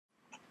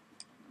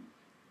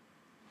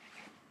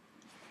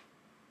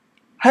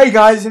Hey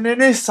guys, and in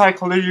this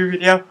psychology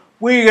video,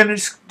 we're going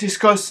to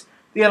discuss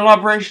the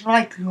Elaboration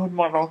Likelihood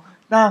Model.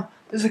 Now,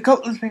 there's a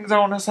couple of things I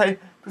want to say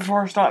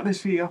before I start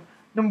this video.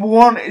 Number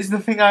one is the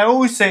thing I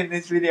always say in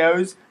these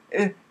videos,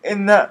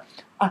 in that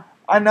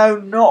I know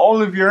not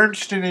all of you are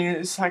interested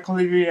in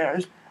psychology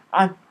videos,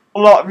 and a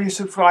lot of you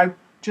subscribe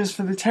just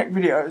for the tech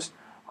videos.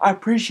 I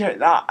appreciate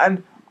that,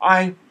 and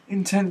I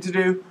intend to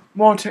do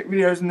more tech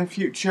videos in the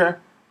future,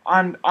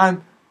 and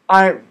I'm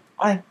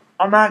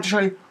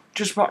actually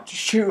just about to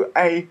shoot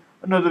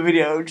another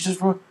video just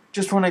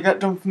when I get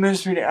done from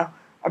this video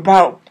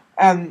about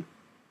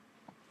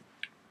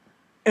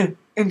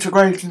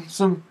integrating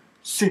some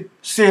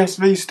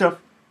CSV stuff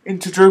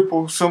into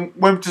Drupal, some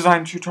web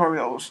design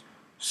tutorials.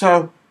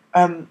 So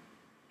you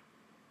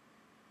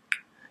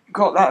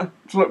got that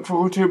to look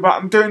forward to. But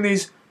I'm doing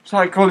these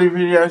psychology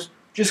videos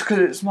just because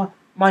it's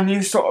my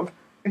new sort of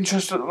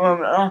interest at the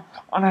moment,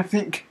 and I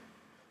think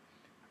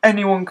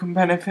anyone can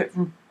benefit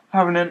from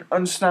having an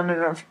understanding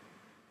of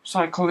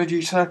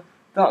psychology, so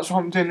that's why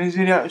I'm doing these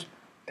videos.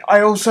 I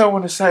also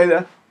want to say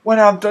that when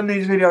I've done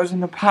these videos in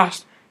the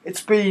past,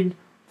 it's been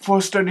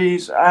for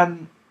studies,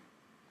 or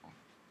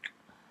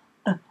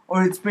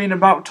it's been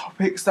about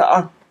topics that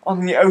are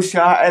on the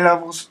OCR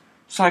A-levels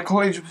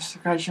psychology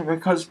specification,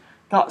 because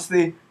that's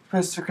the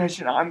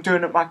specification that I'm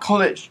doing at my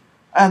college.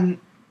 While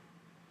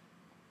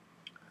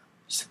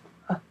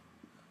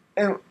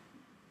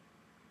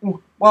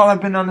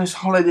I've been on this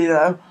holiday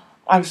though,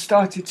 I've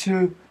started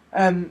to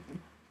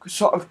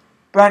sort of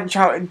branch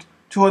out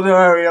into other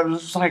areas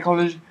of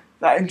psychology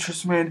that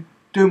interest me and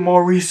do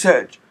more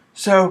research.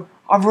 So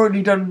I've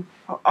already done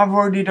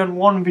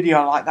one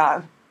video like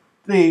that,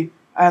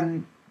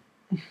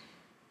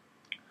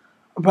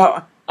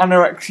 about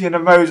anorexia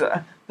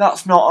nervosa.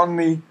 That's not on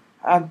the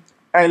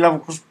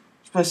A-level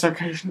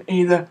specification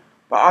either,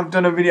 but I've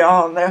done a video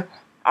on there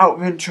out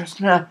of interest.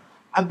 Now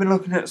I've been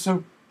looking at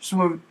some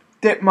of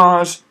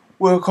Dittmar's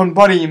work on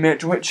body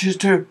image, which is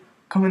to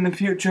come in the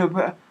future,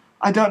 but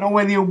I don't know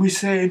whether you'll be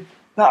seeing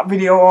that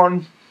video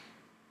on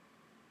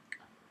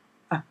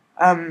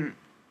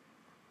anorexia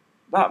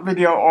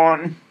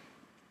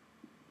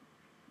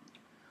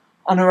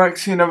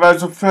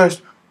nervosa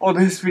first, or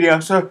this video.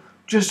 So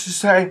just to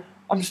say,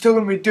 I'm still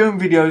going to be doing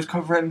videos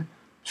covering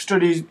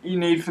studies you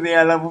need for the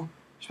A-level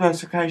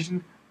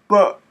specification,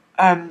 but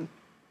I'm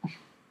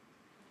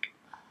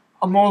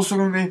also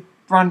going to be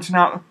branching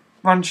out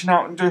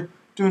and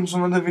doing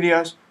some other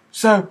videos.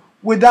 So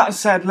with that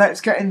said, let's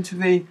get into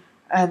the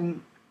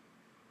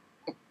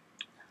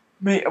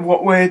meat of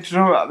what we're here to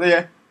talk about,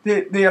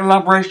 the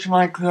Elaboration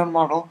Likelihood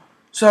Model.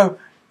 So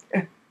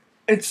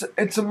it's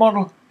a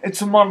model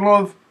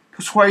of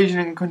persuasion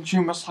in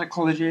consumer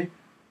psychology,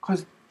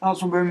 because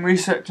that's what we've been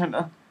researching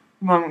at the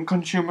moment.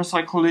 Consumer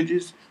psychology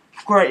is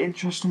of great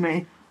interest to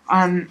me,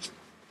 and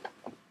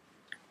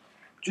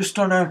just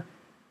on a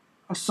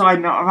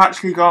side note, I've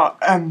actually got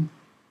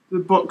the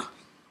book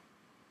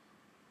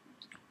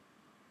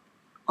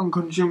on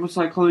consumer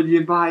psychology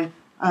by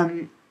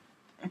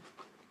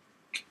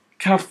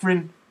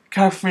Catherine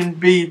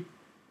V.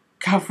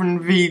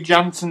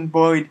 Jansen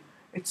Boyd.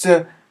 It's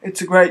a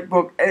great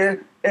book.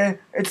 It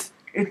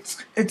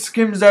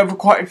skims over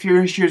quite a few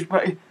issues,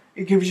 but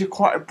it gives you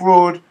quite a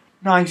broad,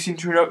 nice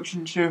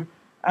introduction to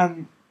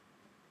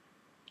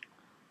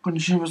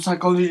consumer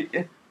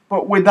psychology.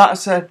 But with that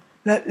said,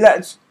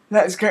 let's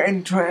get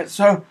into it.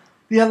 So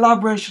the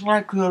Elaboration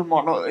Likelihood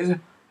Model is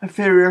a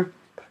theory of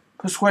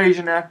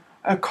persuasion, a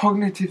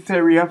cognitive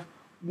theory of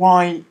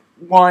why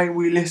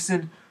we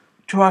listen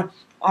to our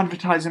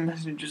advertising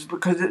messages,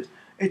 because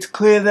it's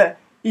clear that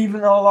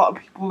even though a lot of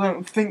people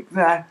don't think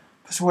they're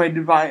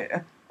persuaded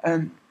by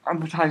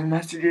advertising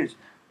messages,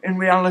 in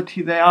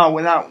reality they are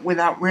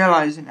without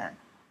realizing it.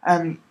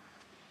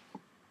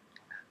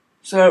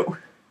 So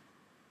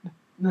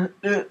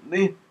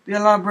the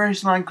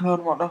Elaboration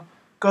Likelihood Model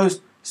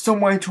goes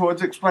some way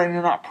towards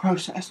explaining that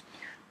process.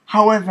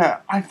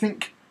 However, I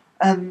think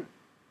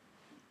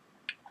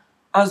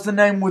as the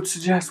name would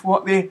suggest,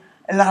 what the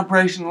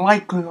Elaboration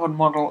Likelihood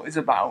Model is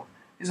about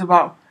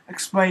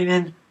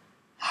explaining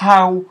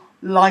how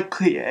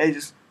likely it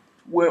is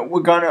we're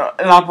going to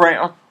elaborate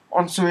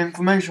on some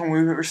information we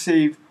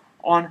receive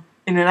in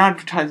an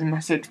advertising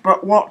message.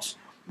 But what's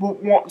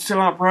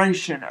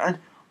elaboration, and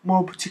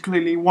more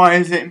particularly, why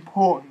is it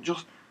important?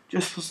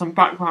 Just for some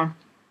background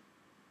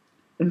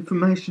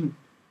information.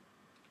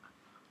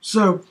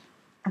 So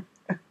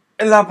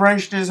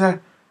elaboration is a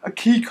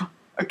key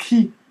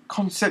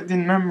concept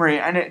in memory,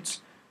 and it's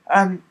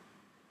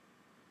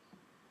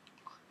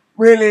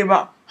really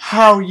about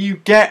how you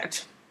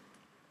get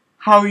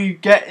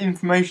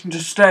information to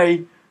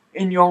stay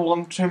in your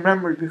long-term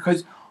memory,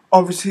 because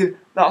obviously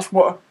that's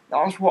what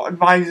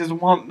advisors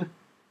want,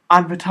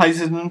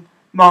 advertisers and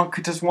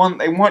marketers want.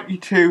 They want you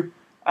to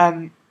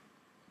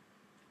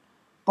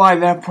buy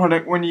their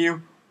product when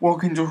you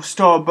walk into a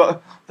store,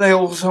 but they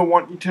also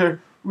want you to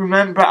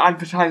remember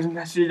advertising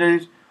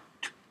messages,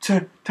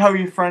 to tell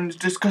your friends,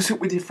 discuss it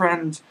with your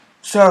friends.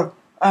 So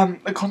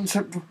the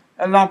concept of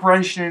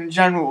elaboration in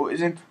general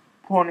is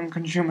important in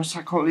consumer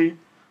psychology.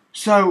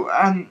 So,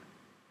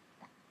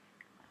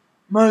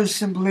 most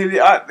simply,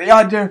 the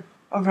idea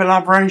of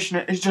elaboration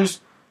is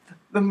just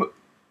the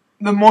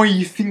more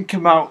you think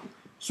about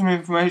some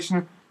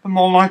information, the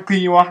more likely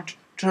you are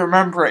to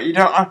remember it. You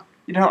don't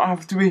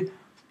have to be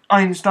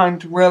Einstein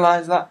to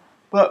realise that.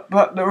 But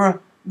there have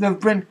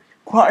been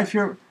quite a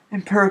few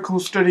empirical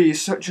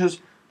studies, such as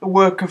the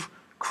work of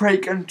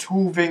Craik and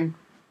Tulving,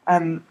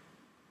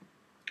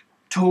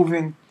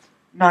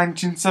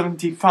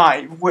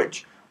 1975,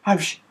 which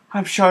have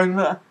shown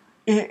that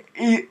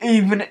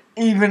even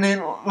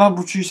in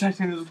laboratory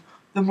settings,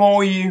 the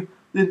more you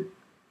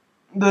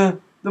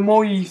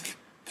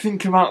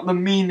think about the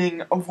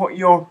meaning of what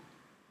you're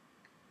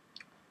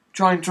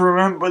trying to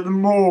remember, the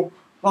more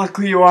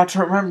likely you are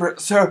to remember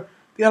it. So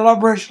the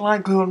elaboration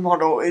likelihood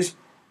model is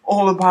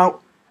all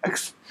about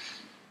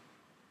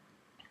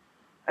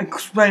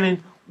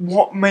explaining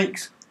what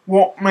makes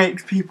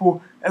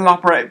people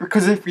elaborate.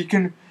 Because if we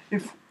can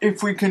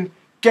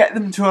get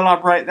them to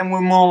elaborate, then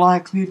they're more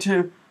likely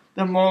to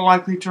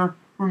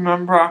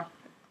remember our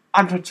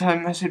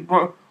advertising message.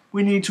 But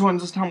we need to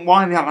understand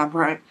why they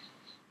elaborate.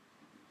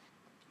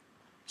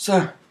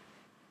 So,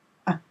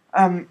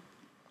 the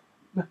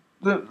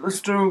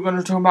story we're going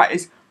to talk about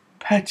is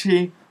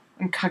Petty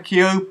and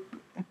Caccioppo,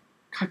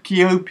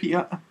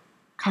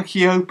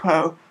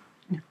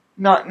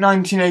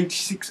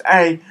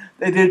 1986A.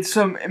 They did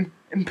some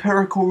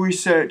empirical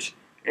research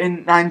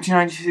in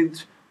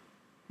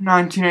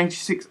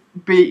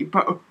 1986B,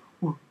 but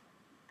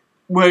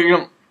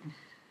we're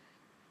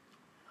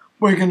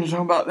going to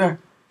talk about the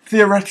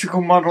theoretical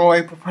model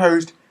they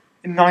proposed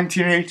in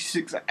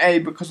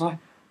 1986A, because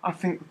I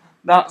think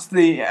that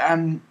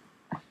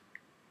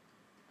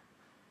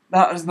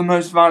is the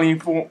most value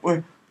for what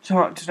we're talking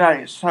about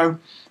today. So,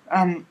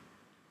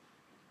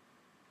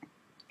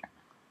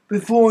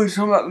 before we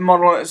talk about the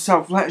model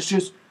itself, let's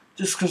just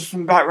discuss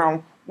some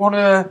background. One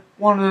of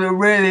the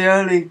really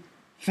early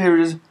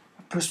theories of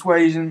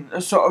persuasion,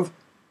 a sort of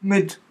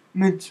mid to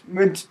late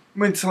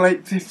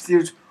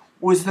 50s,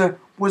 was the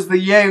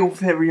Yale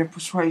theory of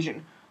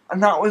persuasion,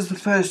 and that was the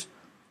first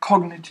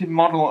cognitive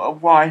model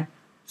of why.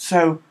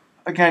 So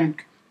again,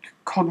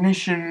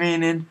 cognition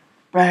meaning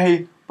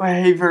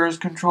behavior is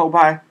controlled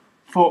by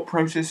thought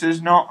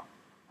processes, not.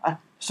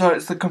 So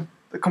it's the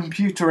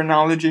computer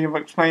analogy of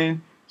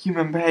explaining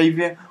human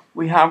behavior.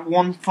 We have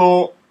one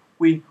thought,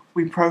 we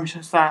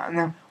process that, and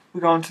then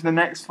we go on to the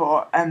next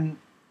thought.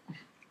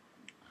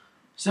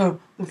 So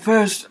the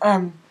first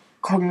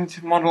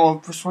cognitive model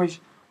of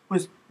persuasion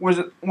was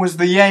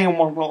the Yale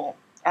model,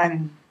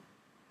 and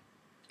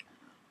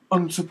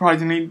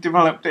unsurprisingly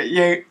developed at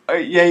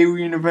Yale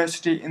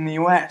University in the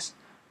US.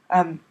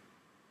 And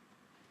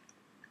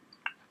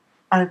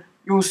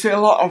you'll see a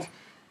lot of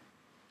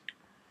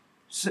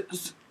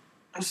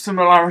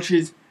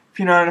similarities, if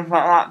you know anything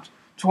like that,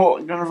 to what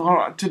we're going to talk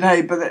about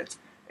today. But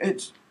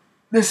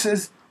this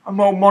is a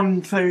more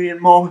modern theory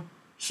and more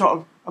sort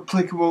of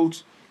applicable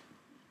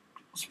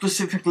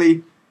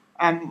specifically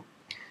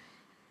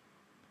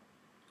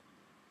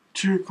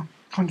to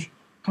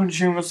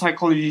consumer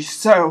psychology.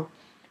 So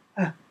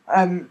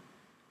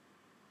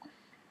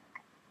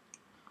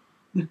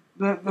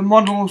the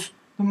models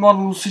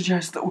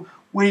suggest that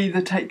we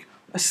either take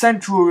a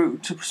central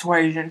route to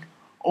persuasion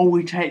or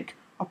we take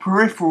a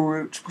peripheral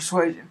route to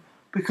persuasion,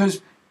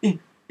 because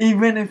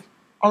even if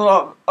a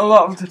lot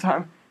of the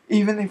time,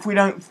 even if we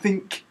don't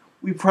think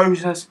we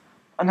process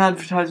an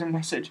advertising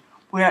message,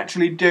 we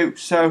actually do.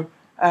 So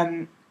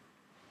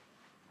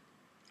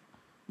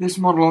this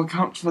model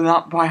accounts for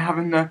that by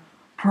having the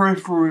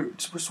peripheral route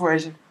to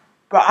persuasion,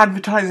 but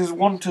advertisers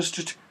want us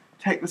to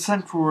take the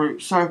central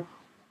route. So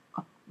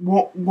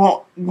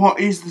what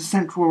is the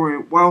central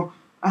route? Well,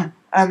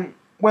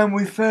 when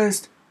we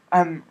first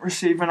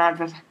receive an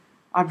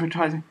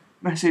advertising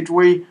message,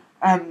 we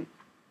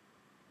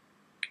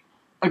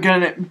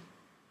again,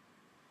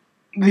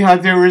 the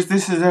idea is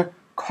this is a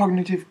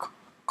cognitive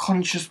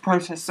conscious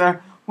process. So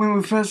when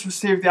we first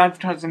receive the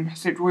advertising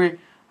message, we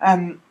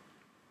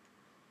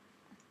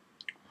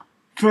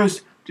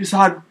first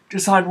decide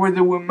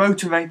whether we're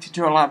motivated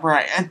to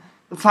elaborate, and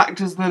the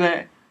factors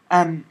that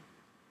it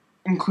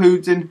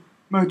includes in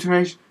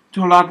motivation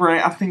to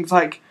elaborate are things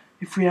like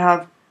if we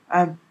have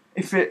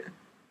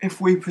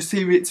if we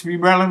perceive it to be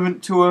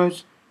relevant to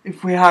us,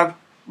 if we have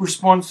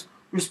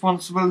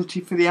responsibility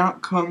for the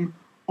outcome,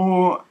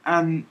 or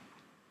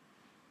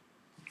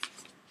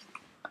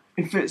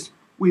if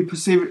we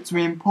perceive it to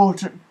be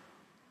important.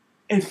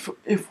 If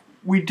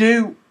we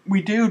do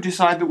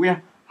decide that we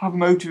have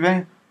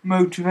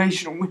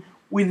motivation,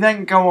 we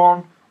then go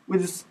on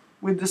with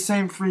the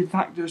same three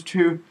factors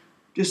to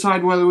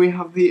decide whether we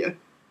have the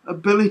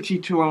ability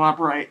to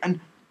elaborate, and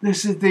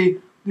this is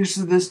the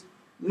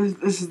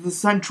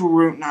central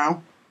route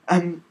now.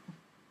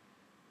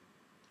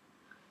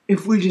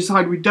 If we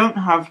decide we don't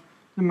have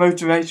the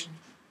motivation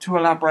to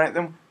elaborate,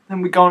 then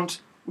we go on to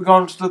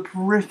the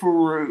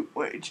peripheral route,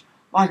 which,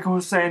 like I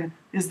was saying,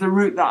 is the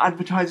route that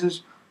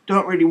advertisers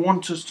don't really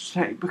want us to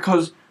take,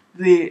 because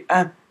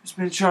it's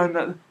been shown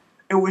that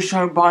it was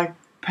shown by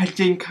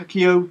Petty and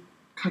Caccioppo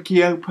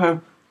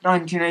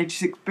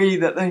 1986b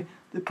that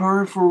the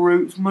peripheral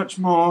route's much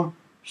more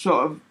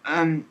sort of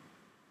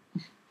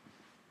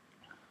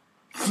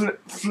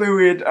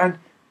fluid, and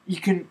you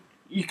can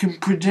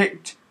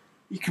predict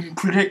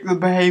the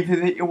behaviour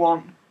that you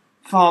want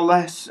far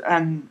less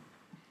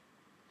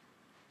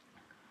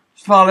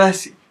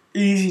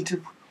easy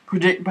to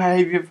predict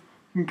behaviour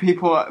from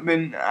people that have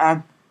been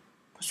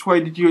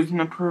persuaded using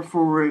the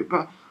peripheral route.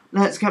 But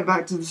let's get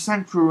back to the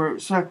central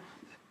route. So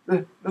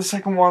the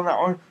second one that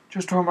I was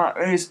just talking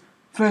about is,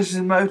 first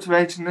is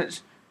motivation,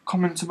 that's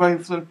common to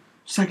both of them.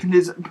 Second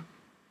is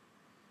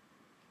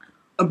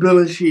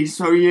ability.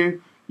 So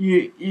you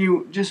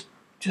just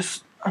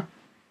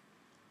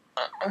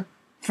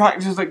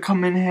factors that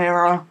come in here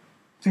are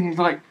things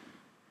like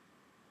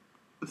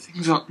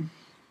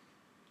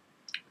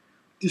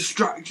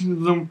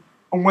distractions and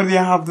whether you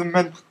have the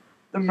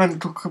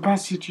mental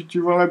capacity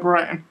to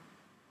elaborate and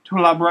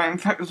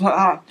factors like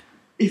that.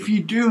 If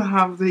you do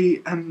have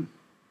the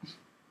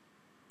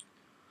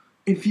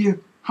if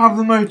you have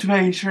the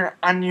motivation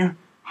and you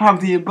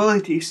have the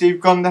ability, so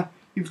you've gone down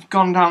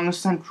the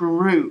central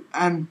route,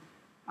 and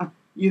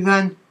you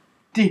then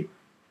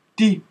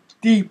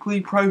deeply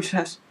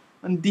process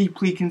and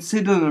deeply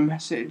consider the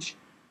message,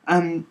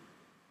 and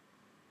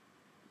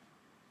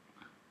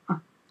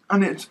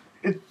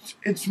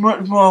it's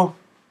much more,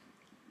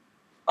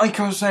 like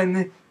I was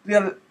saying,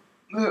 the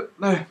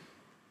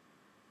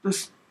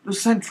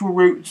central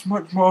route is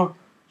much more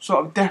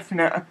sort of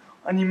definite,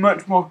 and you're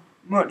much more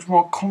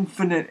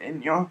confident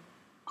in your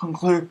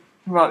conclusion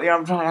about the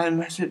advertising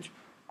message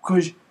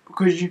because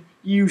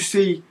you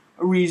see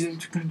a reason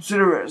to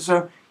consider it,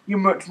 so you're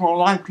much more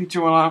likely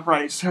to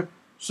elaborate. So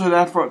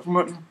therefore, it's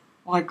much more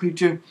likely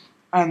to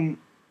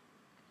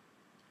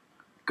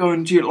go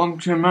into your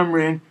long-term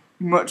memory, and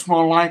you're much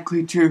more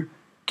likely to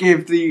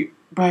give the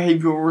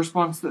behavioural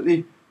response that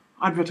the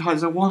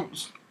advertiser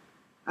wants.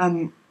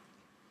 And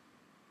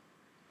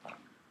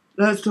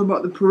let's talk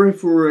about the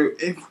peripheral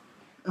route. If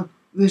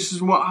this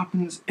is what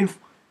happens if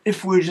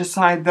we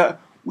decide that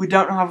we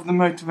don't have the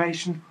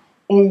motivation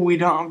or we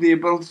don't have the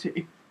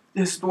ability.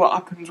 This is what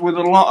happens with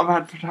a lot of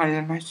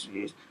advertising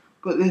messages.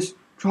 But this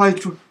tries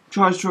to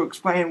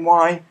explain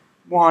why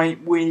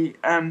we're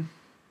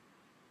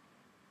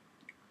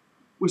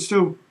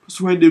still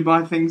persuaded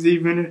by things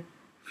even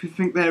if you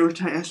think they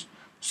irritate us.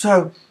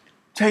 So,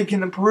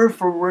 taking the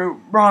peripheral route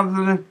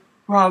rather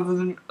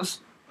than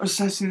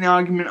assessing the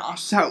argument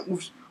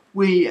ourselves,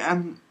 we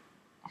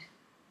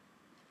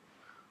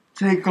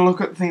take a look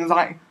at things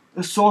like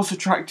the source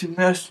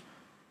attractiveness,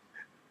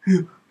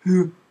 who's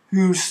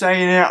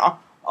saying it,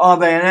 are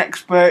they an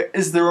expert,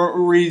 is there a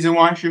reason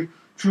why I should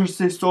trust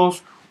this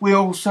source. We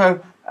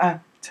also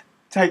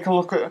take a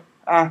look at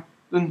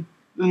the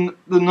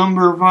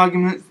number of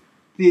arguments,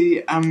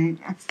 the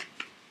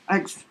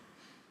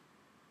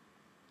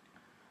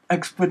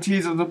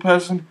expertise of the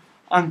person,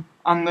 and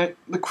the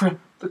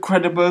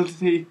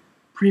credibility,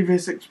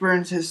 previous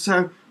experiences.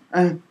 So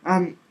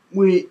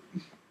we,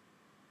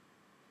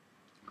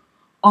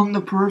 on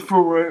the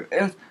peripheral route,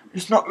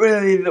 it's not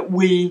really that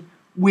we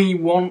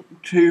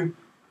want to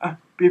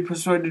be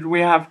persuaded.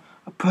 We have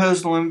a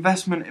personal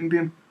investment in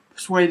being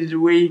persuaded.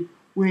 We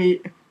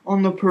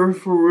on the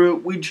peripheral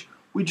route,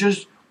 we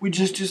just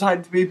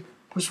decide to be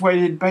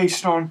persuaded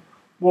based on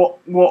what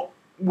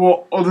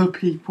other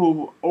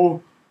people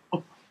or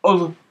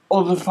other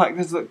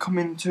factors that come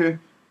into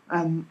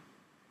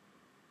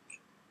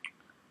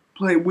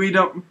play. We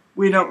don't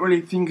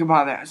really think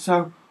about that,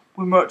 so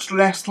we're much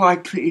less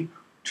likely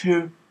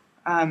to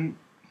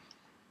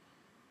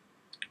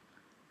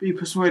be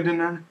persuaded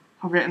and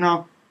have it in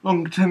our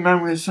long-term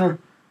memory. So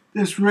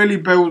this really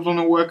builds on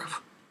the work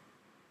of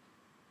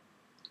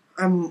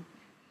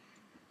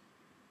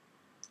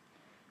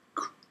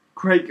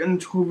Craik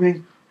and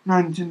Tulving,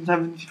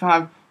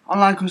 1975, and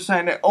like I was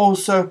saying, it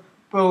also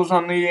builds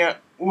on the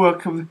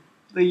work of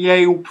the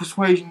Yale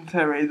persuasion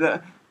theory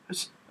that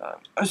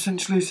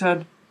essentially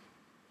said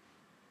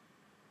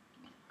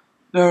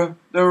there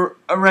are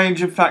a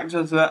range of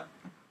factors that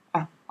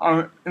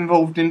are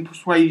involved in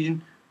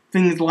persuasion,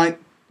 things like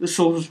the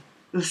source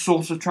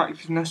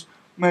attractiveness,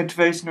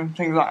 motivation, and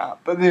things like that.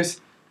 But this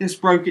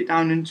broke it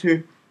down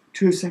into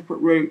two separate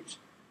routes.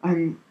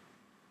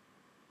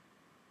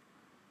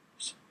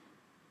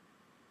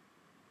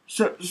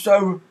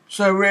 So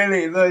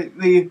really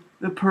the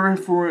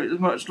peripheral route is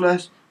much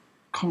less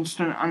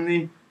constant, and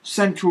the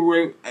central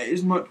route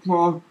is much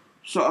more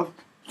sort of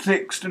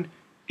fixed. And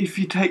if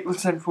you take the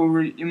central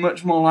route, you're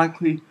much more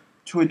likely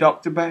to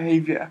adopt a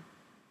behaviour.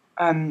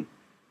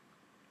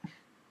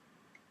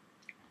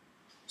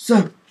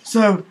 So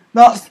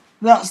that's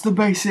the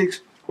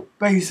basic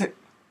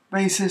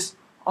basis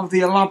of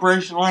the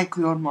Elaboration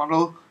Likelihood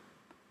Model,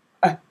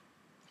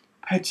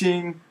 Petty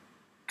and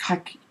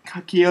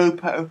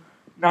Caccioppo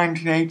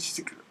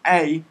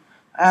 1986a.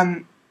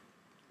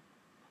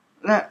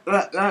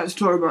 Let's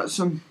talk about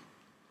some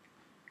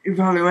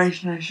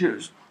evaluation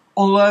issues.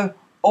 Although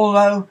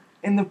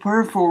in the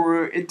peripheral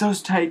route it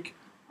does take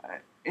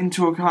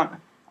into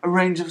account a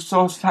range of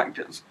source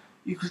factors,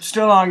 you could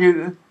still argue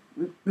that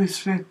this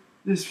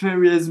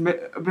theory is a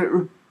bit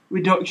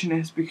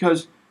reductionist,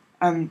 because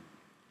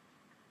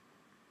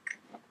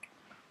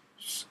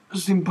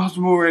it's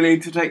impossible really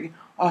to take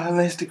a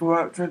holistic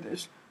approach to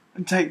this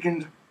and take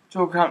into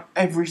account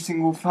every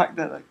single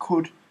factor that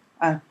could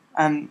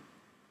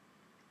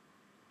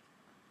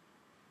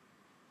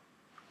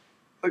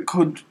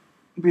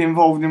be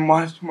involved in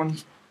why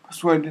someone's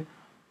persuaded.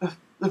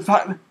 The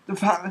fact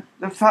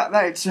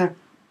that it's a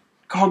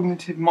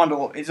cognitive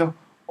model is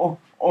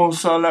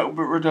also a little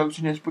bit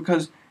reductionist,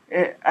 because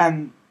it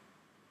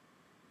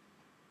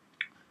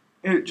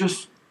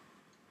just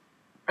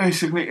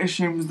basically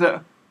assumes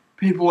that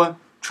people are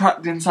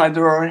trapped inside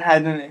their own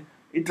head, and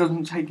it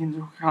doesn't take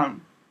into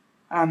account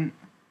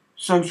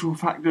social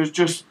factors,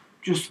 just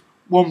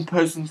one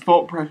person's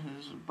thought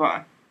process.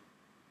 But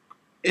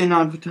in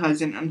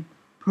advertising and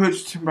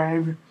purchasing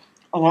behaviour,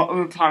 a lot of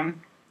the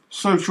time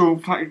social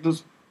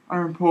factors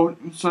are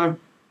important. So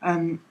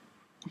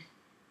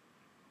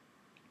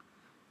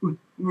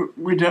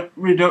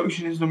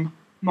reductionism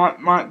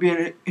might be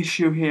an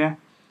issue here.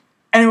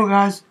 Anyway,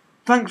 guys,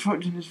 thanks for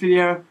watching this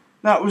video.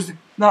 That was the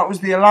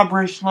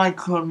Elaboration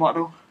Likelihood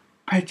Model,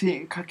 Petty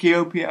and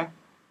Caccioppo,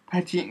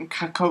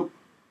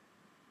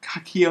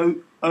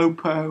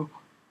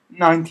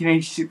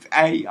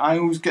 1986A. I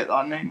always get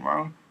that name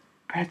wrong.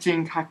 Petty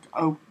and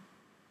Caccioppo.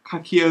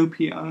 Petty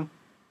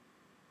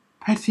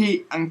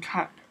and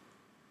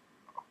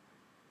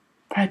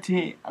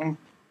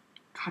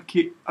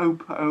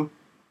Caccioppo.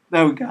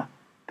 There we go.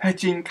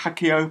 Petty and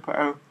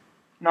Caccioppo,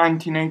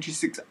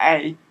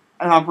 1986A,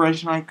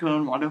 Elaboration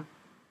Likelihood Model.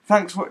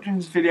 Thanks for watching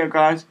this video,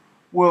 guys.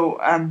 We'll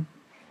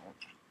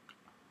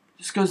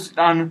discuss it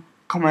down in the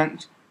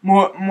comments.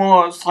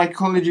 More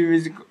psychology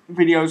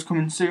videos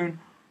coming soon.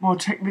 More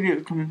tech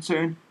videos coming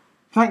soon.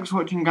 Thanks for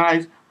watching,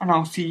 guys, and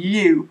I'll see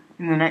you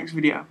in the next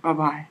video. Bye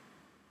bye.